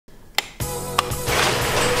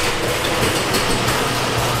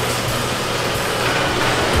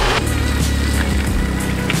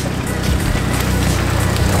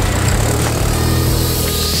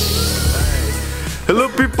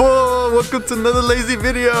to another lazy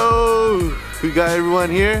video. We got everyone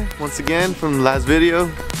here once again from the last video,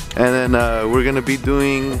 and then we're gonna be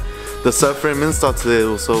doing the subframe install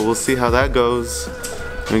today, so we'll see how that goes.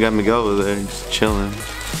 We got Miguel over there just chilling.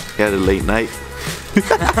 He had a late night.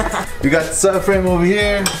 We got the subframe over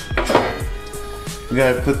here. We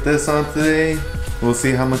gotta put this on today. We'll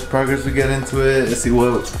see how much progress we get into it. Let's see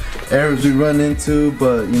what errors we run into,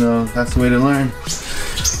 but you know, that's the way to learn.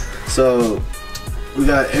 So we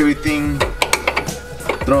got everything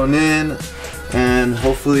thrown in, and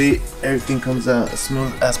hopefully everything comes out as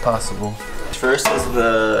smooth as possible. First is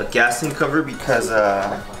the gasing cover, because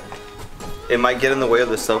it might get in the way of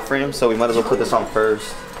the subframe, so we might as well put this on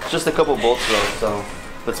first. Just a couple bolts though, so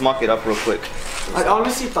let's mock it up real quick. I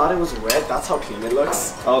honestly thought it was red. That's how clean it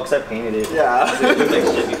looks. Oh, because I painted it. Yeah. It looked like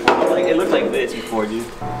shit before. It looked like this before, dude.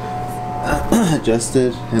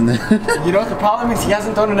 Adjusted, and then You know what the problem is? He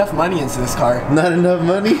hasn't thrown enough money into this car. not enough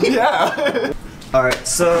money. Yeah. Alright,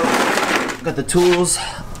 so got the tools.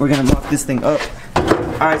 We're gonna mock this thing up.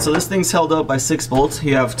 Alright, so this thing's held up by 6 bolts.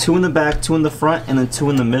 You have 2 in the back, 2 in the front, and then 2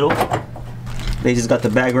 in the middle. They just got the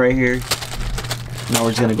bag right here. Now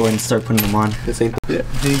we're just gonna go ahead and start putting them on. This ain't yeah.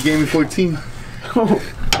 He gave me 14.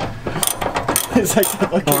 It's like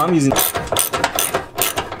Oh, I'm using.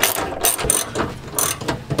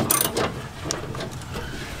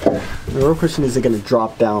 The real question is it gonna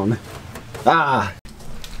drop down? Ah!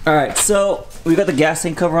 Alright, so we got the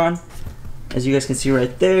gasing cover on, as you guys can see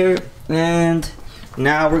right there. And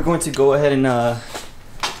now we're going to go ahead and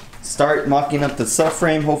start mocking up the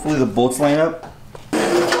subframe. Hopefully the bolts line up.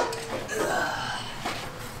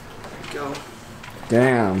 Go.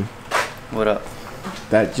 Damn. What up?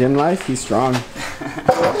 That gym life, he's strong.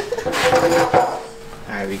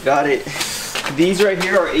 Alright, we got it. These right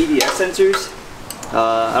here are ABS sensors.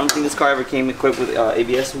 I don't think this car ever came equipped with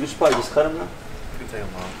ABS, so we should probably just cut them now. We can take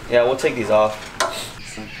them off. Yeah, we'll take these off.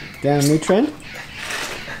 Damn, new trend?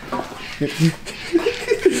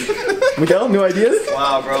 Miguel, new ideas?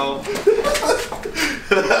 Wow, bro.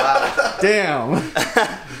 Wow. Damn.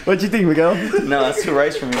 What'd you think, Miguel? No, that's too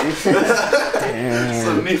rice for me, dude. Damn.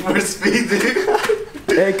 So Need for Speed, dude.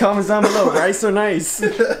 Hey, comments down below, rice or nice?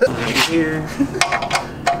 Here.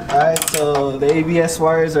 Alright, so the ABS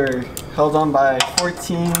wires are held on by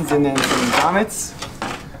 14s and then some grommets.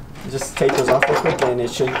 Just take those off real quick and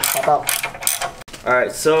it should pop out.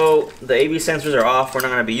 Alright, so the ABS sensors are off. We're not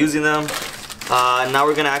going to be using them. Now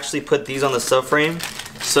we're going to actually put these on the subframe.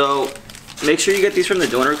 So make sure you get these from the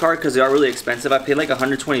donor card, because they are really expensive. I paid like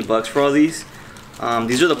 120 bucks for all these.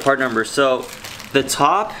 These are the part numbers. So the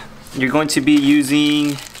top, you're going to be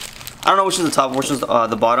using, I don't know which is the top, which is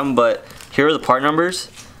the bottom, but here are the part numbers.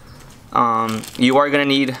 You are going to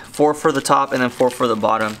need 4 for the top and then 4 for the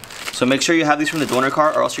bottom. So make sure you have these from the donor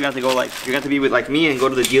cart, or else you're going to have to go like, you're going to have to be with like me and go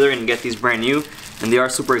to the dealer and get these brand new, and they are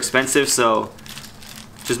super expensive, so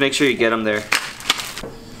just make sure you get them there.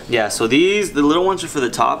 Yeah, so these, the little ones are for the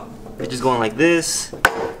top. They're just going like this.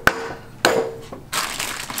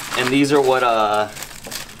 And these are what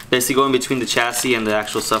basically go in between the chassis and the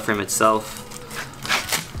actual subframe itself.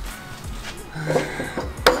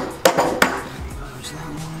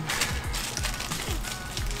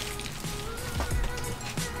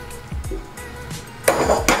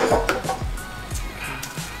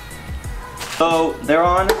 So they're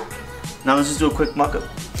on. Now let's just do a quick mock-up.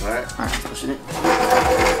 Alright. Alright, push it in.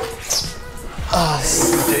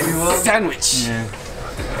 Sandwich! Yeah.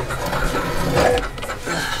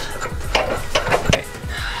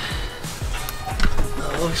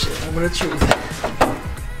 Oh shit, I'm gonna choose.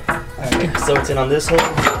 Alright, so it's in on this hole.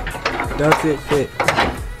 Does it fit?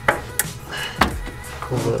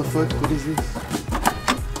 What the fuck? What is this?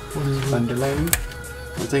 What is it? Underlining?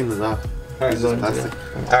 I'm taking this off. Alright, This is plastic.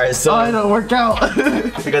 Alright, so Oh, it don't work out!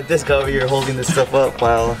 we got this guy over here holding this stuff up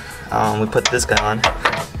while we put this guy on.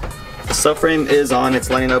 The subframe is on, it's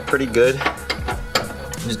lining up pretty good.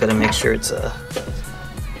 Just gotta make sure it's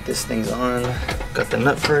this thing's on. Got the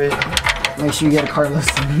nut for it. Make sure you get a Carlos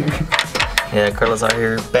in here. Yeah, Carlos out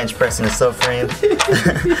here bench pressing the subframe.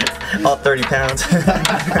 All 30 pounds.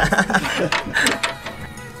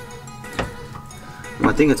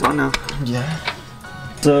 I think it's on now. Yeah.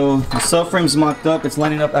 So the subframe's mocked up. It's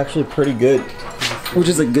lining up actually pretty good, which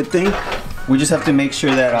is a good thing. We just have to make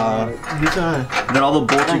sure that that all the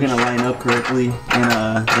bolts are gonna line up correctly,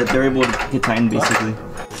 and that they're able to get tightened basically.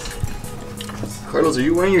 Carlos, are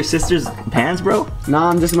you wearing your sister's pants, bro? Nah,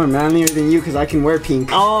 I'm just more manlier than you because I can wear pink.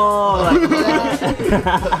 Oh, like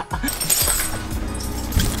that.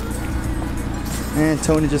 Man,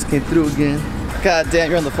 Tony just came through again. God damn,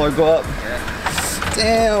 you're on the floor. Go up.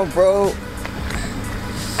 Damn, bro.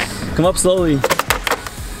 Come up slowly.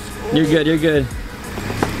 You're good, you're good.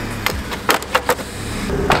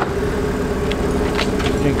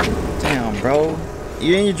 Damn, bro.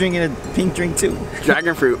 You're drinking a pink drink too.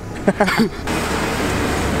 Dragon fruit.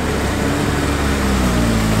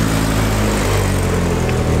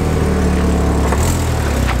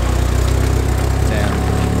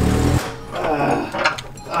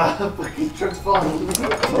 Fucking truck's falling.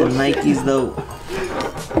 The Nikes though.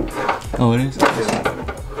 Oh, it is?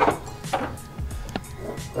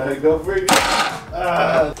 Alright, go for it.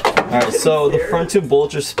 Alright, so the front two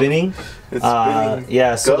bolts are spinning. It's spinning.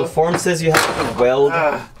 Yeah, so Go. the form says you have to weld.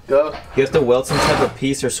 Go. You have to weld some type of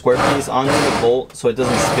piece or square piece onto the bolt so it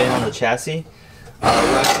doesn't spin on the chassis. We're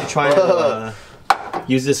actually trying to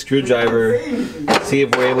use this screwdriver, see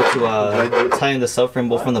if we're able to tie in the subframe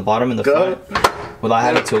bolt from the bottom and the front without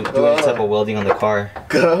having to do any type of welding on the car.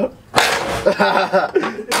 Go.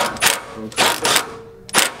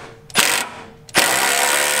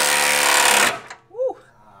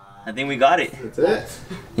 I think we got it. That's it.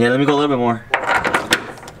 Yeah, let me go a little bit more.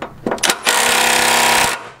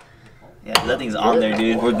 Yeah, that thing's on there,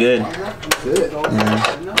 dude. We're good. That's it.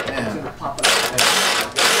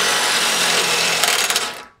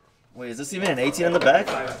 Wait, is this even an 18 on the back?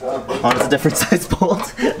 Oh, it's a different size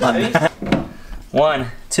bolt. My bad. 1,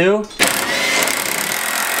 2.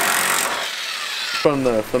 From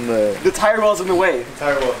the The tire well's in the way.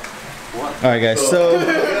 tire wall. Alright guys, so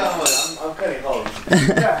I'm cutting holes.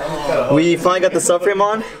 we finally got the subframe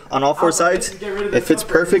on all 4 sides. It fits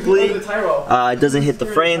perfectly. It doesn't hit the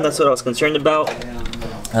frame, that's what I was concerned about.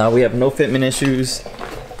 We have no fitment issues.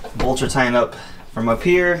 Bolts are tying up from up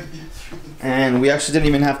here. And we actually didn't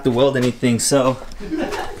even have to weld anything, so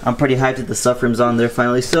I'm pretty hyped that the subframe's on there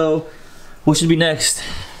finally. So, what should be next?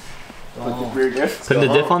 Putting the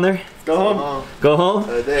diff on there? Go home. Go home?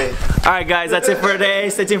 For the day. Alright guys, that's it for today.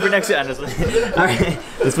 Stay tuned for next week. Alright,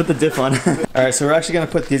 let's put the diff on. Alright, so we're actually gonna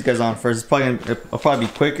put these guys on first. It'll probably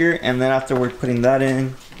be quicker, and then after we're done putting that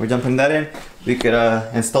in, we could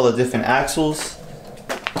install the different axles.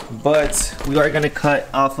 But we are gonna cut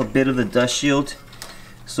off a bit of the dust shield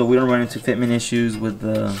so we don't run into fitment issues with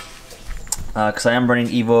the because I am running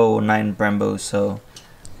Evo 9 Brembo, so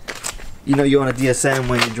you know you're on a DSM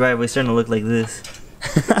when your driveway's starting to look like this.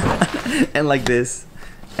 And like this.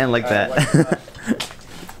 And like that.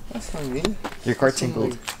 That's not me. Your car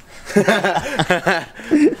tinkled.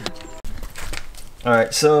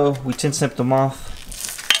 Alright, so we tin snipped them off.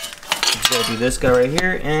 Just gotta do this guy right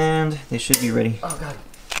here and they should be ready. Oh god.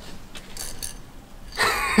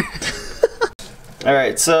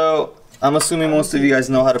 Alright, so I'm assuming most of you guys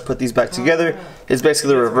know how to put these back together. It's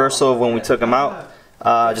basically the reversal of when we took them out.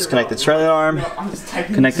 Just connect the trailing arm,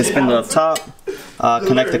 connect the spindle up top,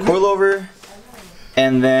 connect the coilover,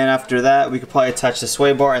 and then after that we could probably attach the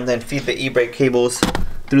sway bar and then feed the e-brake cables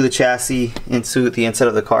through the chassis into the inside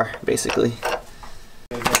of the car, basically.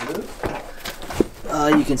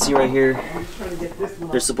 You can see right here,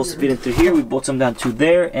 they're supposed to feed in through here. We bolt them down to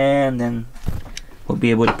there, and then we'll be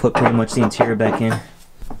able to put pretty much the interior back in.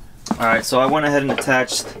 Alright, so I went ahead and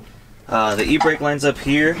attached the e-brake lines up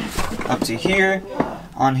here, up to here,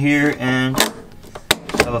 on here, and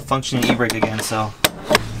have a functioning e-brake again. So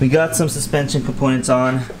we got some suspension components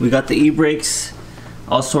on. We got the e-brakes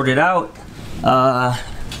all sorted out.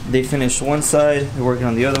 They finished one side, they're working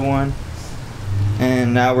on the other one.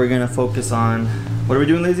 And now we're gonna focus on, what are we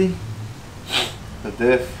doing, Lizzie? The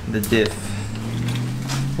diff. The diff,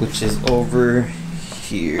 which is over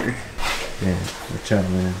here. Yeah, watch out,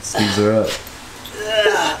 man. Sleeves are up.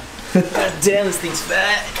 God damn, this thing's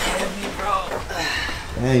fat. Heavy, bro.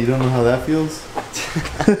 Yeah, you don't know how that feels?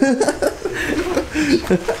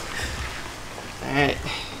 Alright,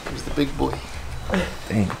 here's the big boy.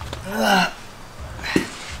 Dang.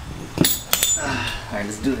 Alright,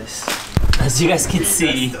 let's do this. As you guys can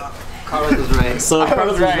see, Carlos was right. so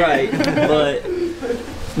Carlos was right, but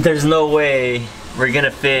there's no way we're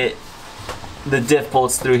gonna fit the diff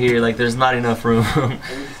bolts through here. Like, there's not enough room.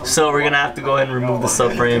 So we're gonna have to go ahead and remove the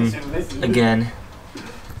subframe again,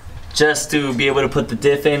 just to be able to put the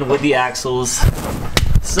diff in with the axles.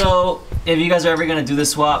 So if you guys are ever gonna do the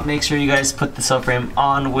swap, make sure you guys put the subframe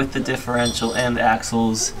on with the differential and the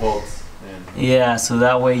axles. Bolts. Yeah, so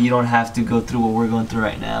that way you don't have to go through what we're going through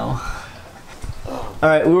right now.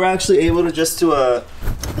 Alright, we were actually able to just to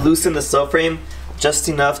loosen the subframe just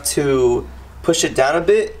enough to push it down a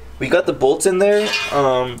bit. We got the bolts in there.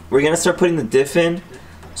 We're gonna start putting the diff in,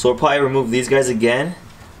 so we'll probably remove these guys again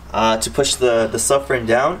to push the subframe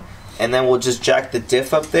down, and then we'll just jack the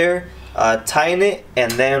diff up there, tighten it,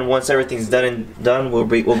 and then once everything's done, we'll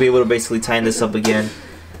be able to basically tighten this up again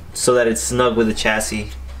so that it's snug with the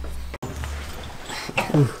chassis.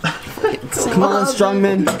 Come on,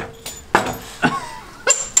 strongman.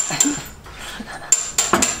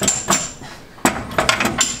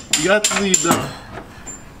 You got the lead though.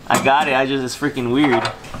 I got it. It's freaking weird.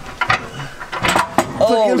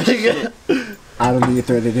 Oh shit. I don't think you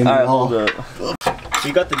threaded in at all. Hold up. So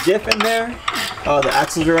you got the diff in there. The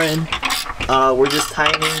axles are in. We're just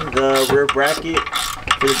tightening the rear bracket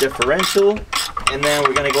for the differential, and then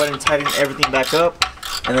we're gonna go ahead and tighten everything back up,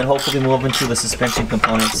 and then hopefully move into the suspension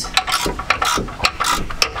components.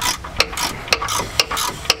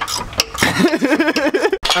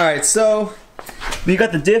 All right, so we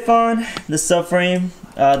got the diff on, the subframe,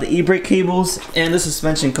 the e-brake cables, and the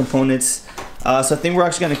suspension components. So I think we're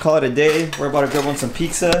actually gonna call it a day. We're about to grab on some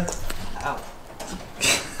pizza. Ow.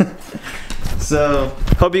 So,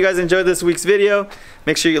 hope you guys enjoyed this week's video.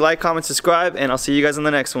 Make sure you like, comment, subscribe, and I'll see you guys in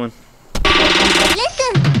the next one.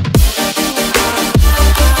 Listen.